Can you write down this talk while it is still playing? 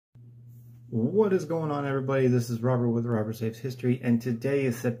What is going on, everybody? This is Robert with Robert Saves History, and today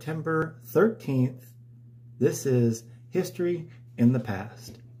is September 13th. This is History in the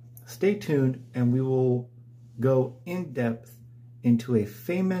Past. Stay tuned, and we will go in depth into a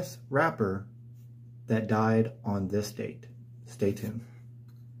famous rapper that died on this date. Stay tuned.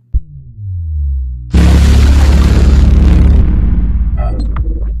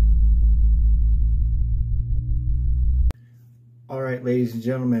 All right, ladies and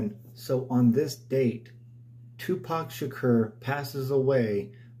gentlemen, so on this date, Tupac Shakur passes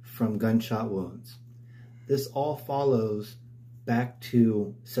away from gunshot wounds. This all follows back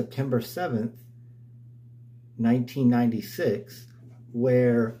to September 7th, 1996,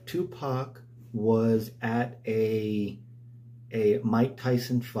 where Tupac was at a Mike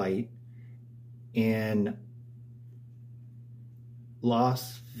Tyson fight in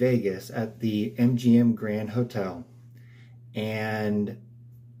Las Vegas at the MGM Grand Hotel. And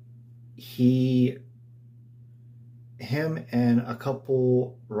him and a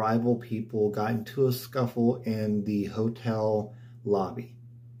couple rival people got into a scuffle in the hotel lobby.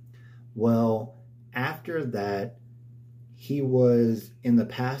 Well, after that, he was in the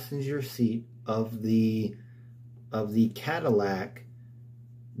passenger seat of the Cadillac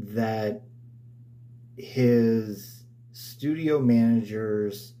that his studio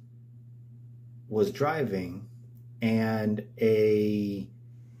managers was driving, and a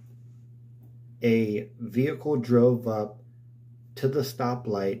vehicle drove up to the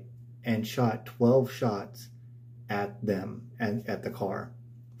stoplight and shot 12 shots at them and at the car,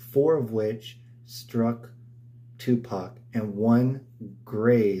 4 of which struck Tupac and 1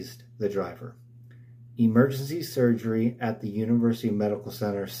 grazed the driver. Emergency surgery at the University Medical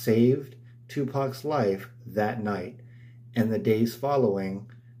Center saved Tupac's life that night, and the days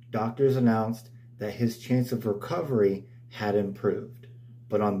following, doctors announced that his chance of recovery had improved.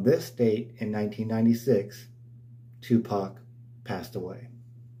 But on this date in 1996, Tupac passed away.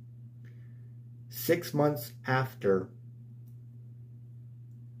 6 months after,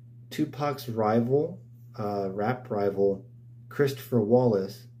 Tupac's rival, rap rival, Christopher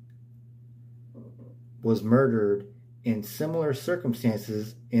Wallace, was murdered in similar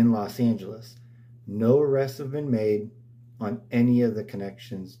circumstances in Los Angeles. No arrests have been made on any of the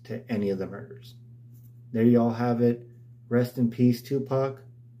connections to any of the murders. There you all have it. Rest in peace, Tupac.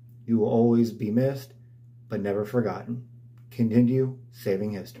 You will always be missed, but never forgotten. Continue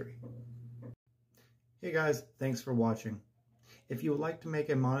saving history. Hey guys, thanks for watching. If you would like to make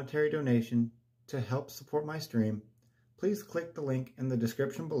a monetary donation to help support my stream, please click the link in the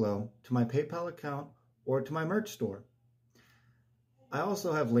description below to my PayPal account or to my merch store. I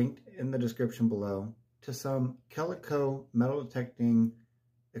also have linked in the description below to some Calico metal detecting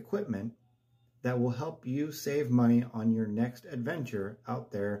equipment that will help you save money on your next adventure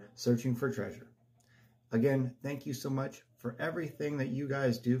out there searching for treasure. Again, thank you so much for everything that you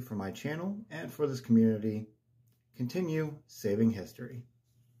guys do for my channel and for this community. Continue saving history.